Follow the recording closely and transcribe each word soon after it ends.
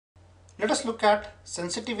Let us look at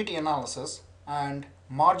sensitivity analysis and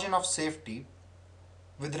margin of safety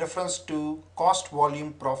with reference to cost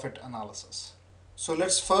volume profit analysis. So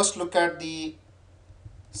let's first look at the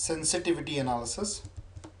sensitivity analysis.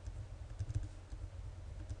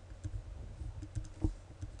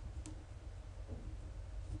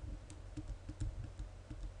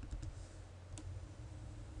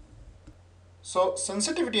 So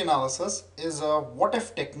sensitivity analysis is a what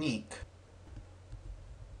if technique.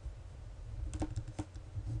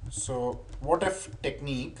 So what if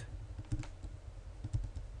technique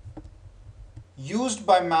used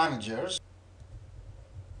by managers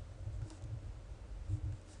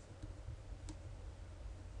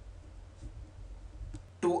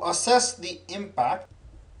to assess the impact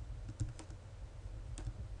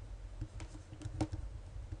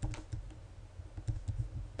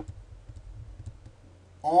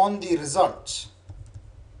on the results,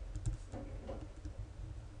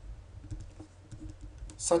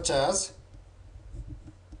 such as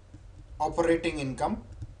operating income,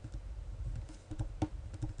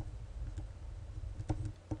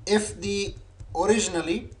 if the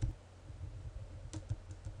originally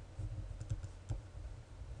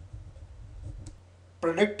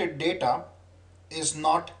predicted data is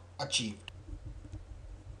not achieved.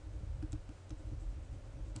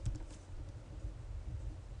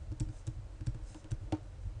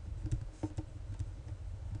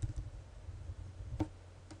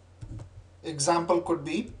 Example could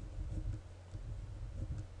be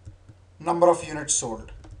number of units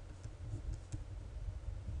sold.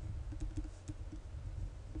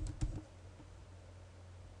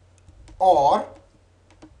 Or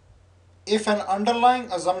if an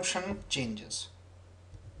underlying assumption changes.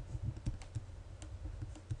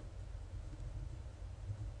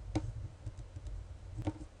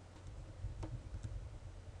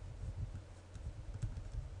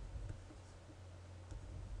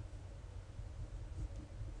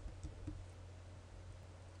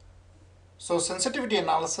 So sensitivity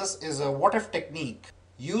analysis is a what if technique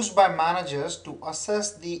used by managers to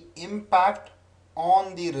assess the impact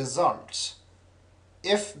on the results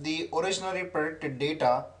if the originally predicted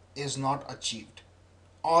data is not achieved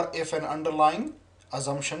or if an underlying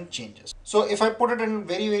assumption changes. So if I put it in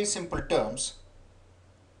very simple terms,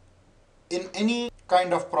 in any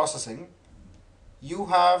kind of processing, you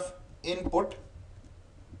have input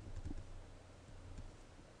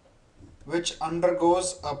which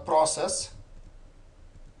undergoes a process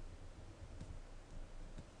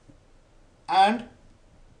and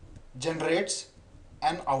generates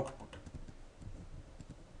an output.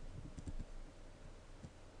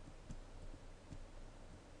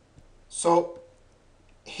 So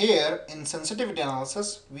here in sensitivity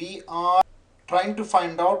analysis, we are trying to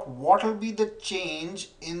find out what will be the change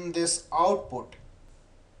in this output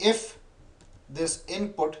if this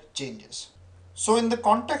input changes. So in the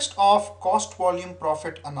context of cost volume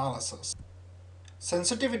profit analysis,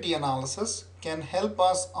 sensitivity analysis can help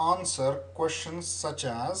us answer questions such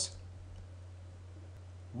as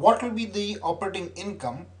what will be the operating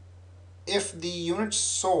income if the units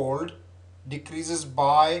sold decreases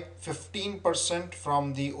by 15%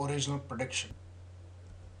 from the original prediction?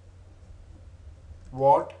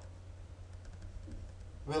 What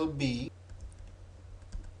will be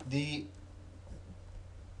the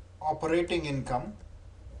operating income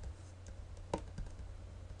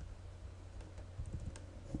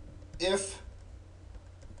if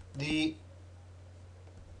the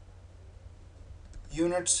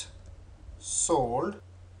units sold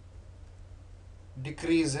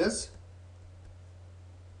decreases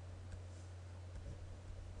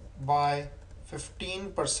by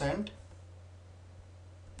 15%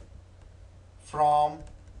 from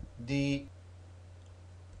the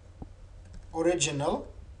original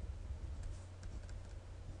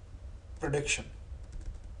prediction.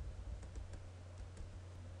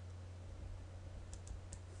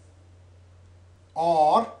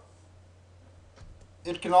 Or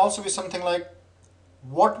it can also be something like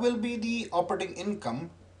what will be the operating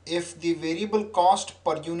income if the variable cost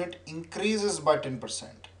per unit increases by 10%?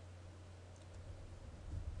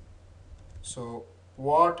 So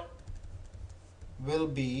what will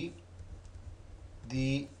be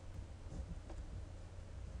the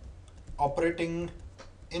operating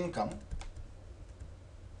income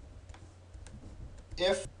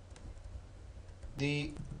if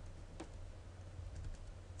the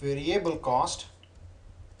variable cost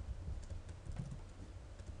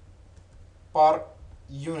per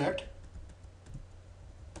unit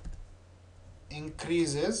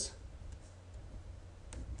increases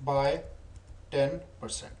by 10%.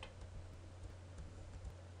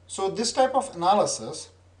 So this type of analysis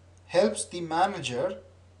helps the manager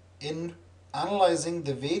in analyzing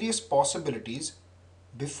the various possibilities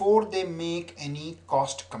before they make any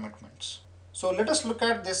cost commitments. So let us look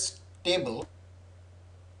at this table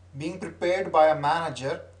being prepared by a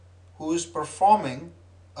manager who is performing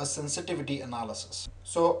a sensitivity analysis.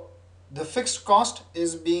 So the fixed cost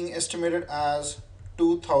is being estimated as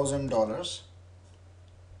 $2,000.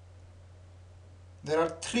 There are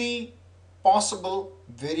three possible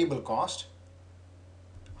variable costs: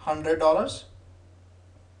 $100,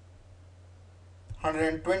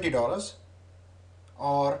 $120,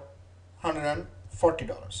 or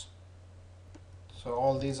 $140. So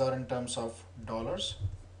all these are in terms of dollars.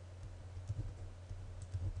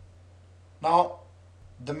 Now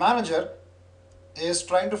the manager is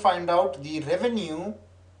trying to find out the revenue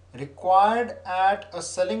required at a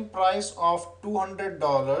selling price of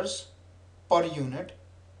 $200 per unit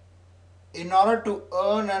in order to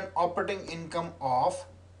earn an operating income of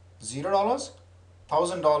 $0,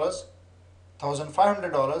 $1,000,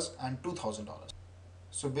 $1,500, and $2,000.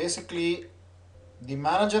 So basically, the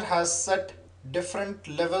manager has set different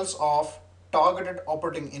levels of targeted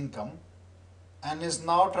operating income and is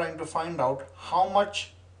now trying to find out how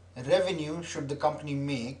much revenue should the company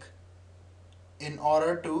make in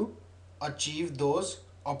order to achieve those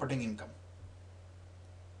operating income.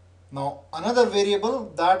 Now another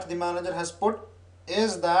variable that the manager has put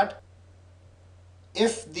is that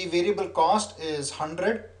if the variable cost is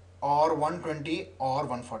 100 or 120 or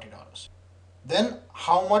 $140, then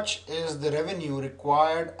how much is the revenue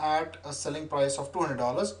required at a selling price of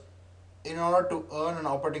 $200 in order to earn an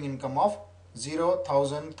operating income of $0,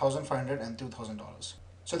 $1,000, $1,500, and $2,000.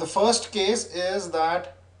 So the first case is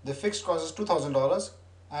that the fixed cost is $2,000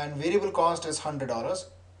 and variable cost is $100.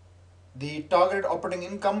 The targeted operating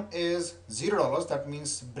income is $0, that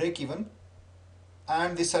means break even,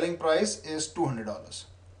 and the selling price is $200.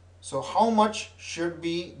 So how much should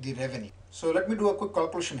be the revenue? So let me do a quick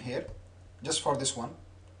calculation here just for this one.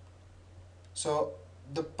 So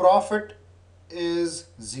the profit is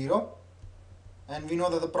 0, and we know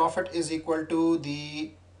that the profit is equal to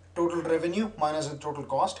the total revenue minus the total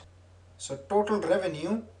cost. So total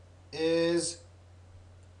revenue is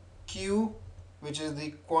Q, which is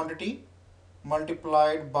the quantity,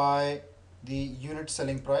 multiplied by the unit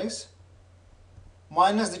selling price,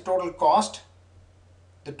 minus the total cost.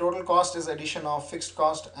 The total cost is addition of fixed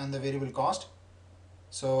cost and the variable cost.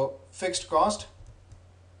 So fixed cost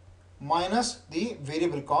minus the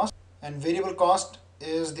variable cost, and variable cost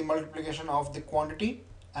is the multiplication of the quantity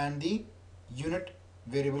and the unit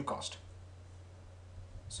variable cost.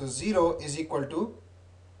 So 0 is equal to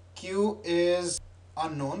Q is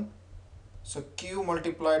unknown, so Q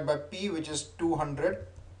multiplied by P, which is 200,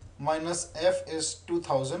 minus F is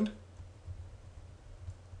 2000,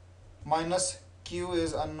 minus Q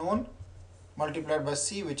is unknown, multiplied by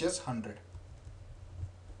C, which is 100,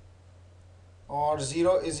 or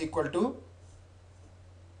 0 is equal to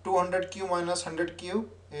 200Q minus 100Q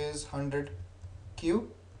is 100Q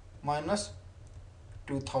minus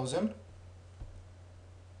 2000,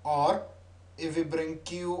 or if we bring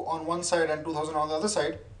Q on one side and 2000 on the other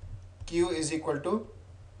side, Q is equal to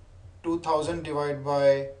 2000 divided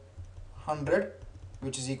by 100,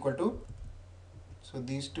 which is equal to, so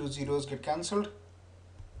these two zeros get cancelled,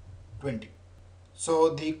 20. So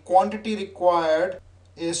the quantity required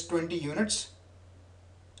is 20 units,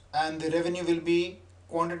 and the revenue will be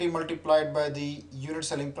quantity multiplied by the unit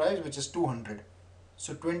selling price, which is 200.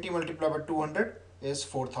 So 20 multiplied by 200 is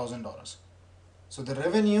 $4,000. So the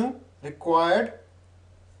revenue required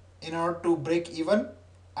in order to break even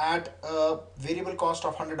at a variable cost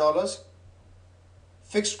of $100,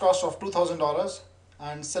 fixed cost of $2,000,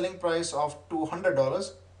 and selling price of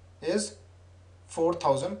 $200 is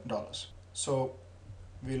 $4,000. So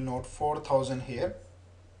we'll note 4,000 here.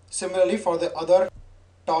 Similarly, for the other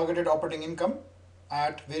targeted operating income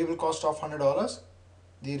at variable cost of $100,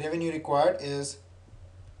 the revenue required is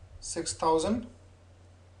 6,000,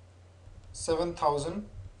 7,000,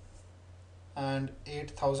 and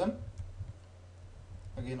 8,000.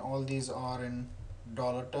 Again, all these are in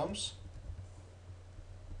dollar terms.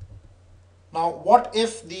 Now, what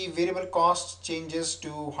if the variable cost changes to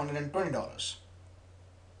 $120?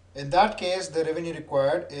 In that case, the revenue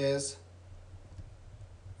required is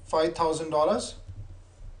 $5,000,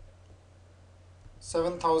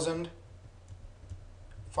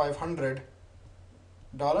 $7,500,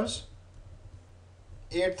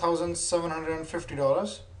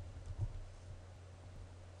 $8,750,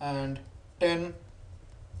 and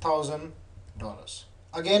 $10,000.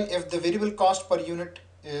 Again, if the variable cost per unit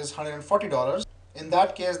is $140, in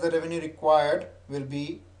that case the revenue required will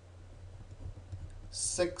be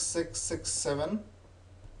 6667,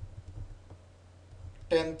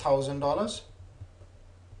 $10,000,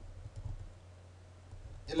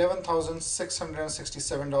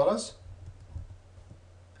 $11,667,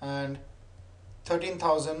 and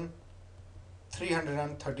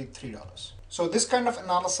 $13,333. So this kind of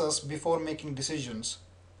analysis before making decisions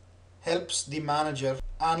helps the manager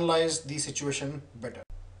analyze the situation better.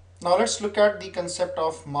 Now let's look at the concept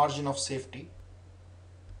of margin of safety.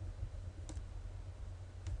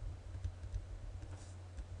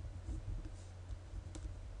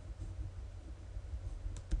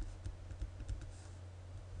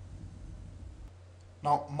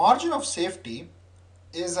 Now, margin of safety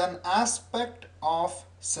is an aspect of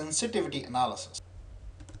sensitivity analysis.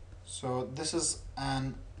 So this is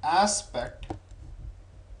an aspect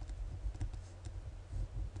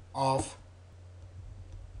of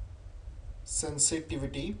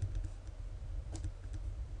sensitivity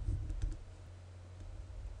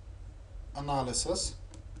analysis,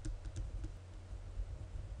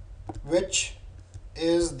 which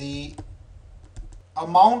is the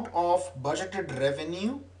amount of budgeted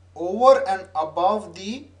revenue over and above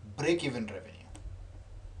the break-even revenue.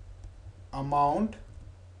 Amount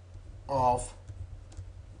of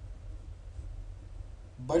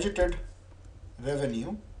budgeted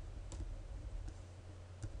revenue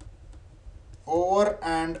over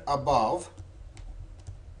and above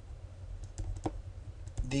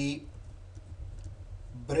the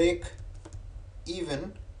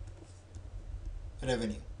break-even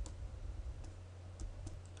revenue.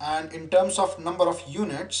 And in terms of number of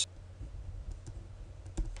units,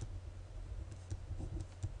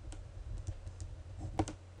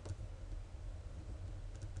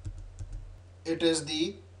 it is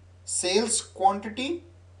the sales quantity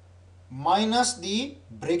minus the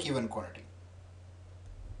break-even quantity.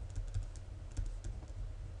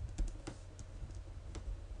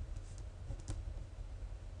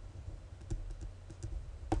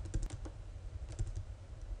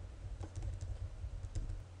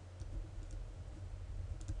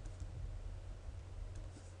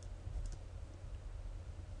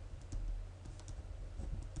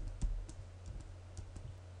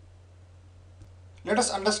 Let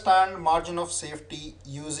us understand margin of safety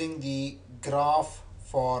using the graph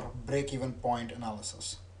for break-even point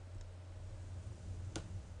analysis.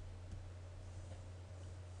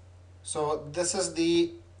 So this is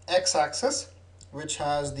the x-axis, which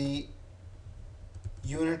has the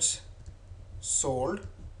units sold,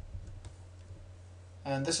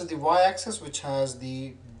 and this is the y-axis, which has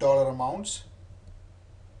the dollar amounts.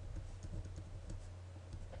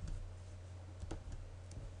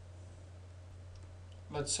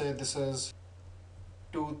 Let's say this is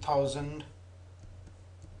 2,000,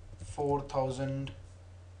 4,000,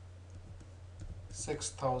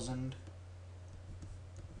 6,000,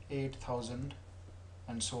 8,000,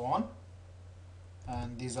 and so on.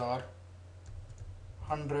 And these are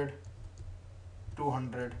 100,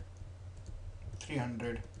 200,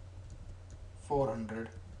 300, 400,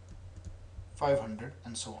 500,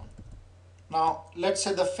 and so on. Now, let's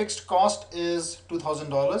say the fixed cost is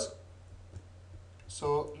 $2,000.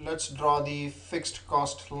 So let's draw the fixed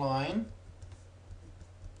cost line.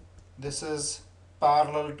 This is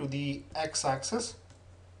parallel to the x-axis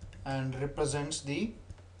and represents the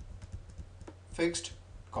fixed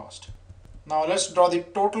cost. Now let's draw the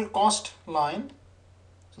total cost line.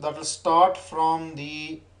 So that will start from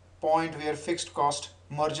the point where fixed cost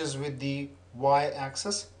merges with the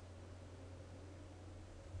y-axis.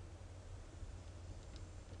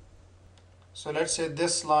 So let's say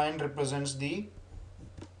this line represents the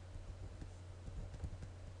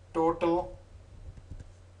total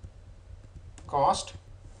cost.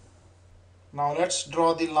 Now let's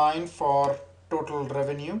draw the line for total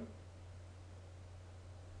revenue.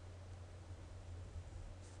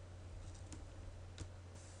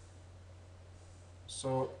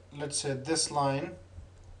 So let's say this line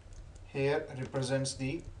here represents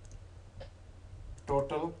the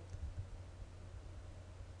total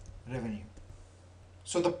revenue.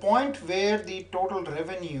 So the point where the total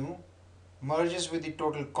revenue merges with the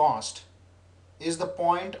total cost is the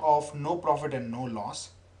point of no profit and no loss,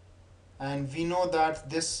 and we know that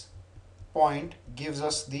this point gives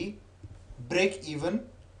us the break-even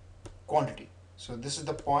quantity. So this is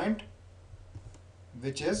the point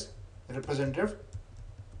which is representative,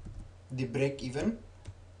 the break-even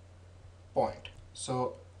point.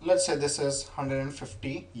 So let's say this is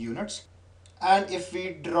 150 units, and if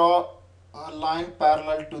we draw a line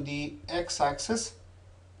parallel to the x-axis,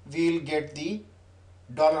 we'll get the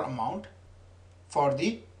dollar amount for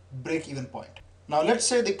the break-even point. Now let's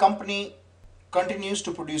say the company continues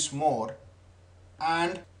to produce more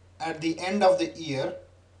and at the end of the year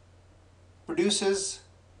produces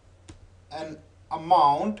an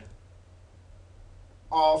amount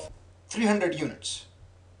of 300 units.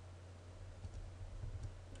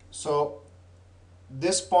 So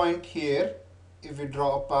this point here, if we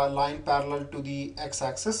draw a line parallel to the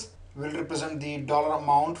x-axis, will represent the dollar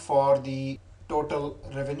amount for the total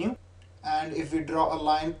revenue. And if we draw a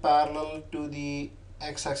line parallel to the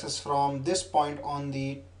x-axis from this point on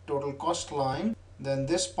the total cost line, then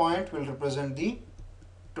this point will represent the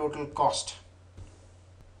total cost.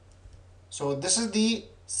 So this is the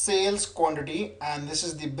sales quantity and this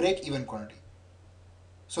is the break-even quantity.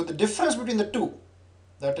 So the difference between the two,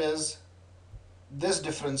 that is this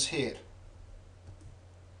difference here,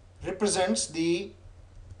 represents the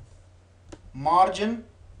margin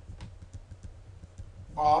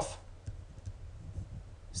of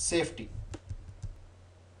safety.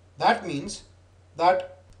 That means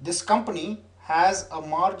that this company has a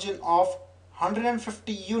margin of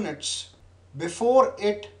 150 units before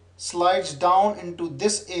it slides down into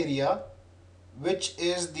this area, which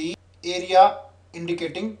is the area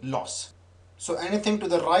indicating loss. So anything to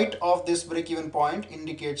the right of this break-even point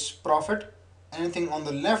indicates profit. Anything on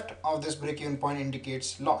the left of this break-even point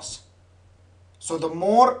indicates loss. So the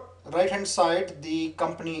more right-hand side the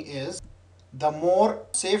company is, the more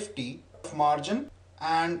safety of margin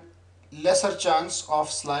and lesser chance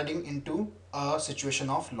of sliding into a situation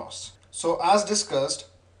of loss. So as discussed,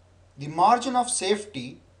 the margin of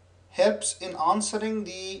safety helps in answering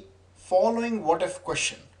the following what if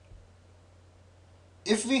question.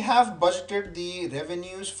 If we have budgeted the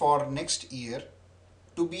revenues for next year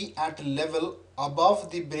to be at a level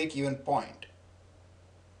above the break-even point,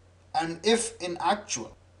 and if in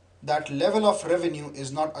actual that level of revenue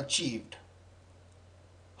is not achieved,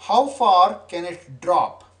 how far can it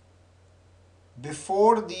drop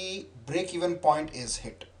before the break-even point is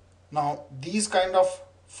hit? Now, these kind of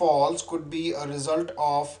falls could be a result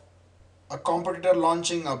of a competitor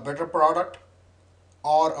launching a better product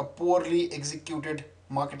or a poorly executed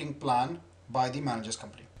marketing plan by the manager's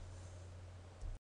company.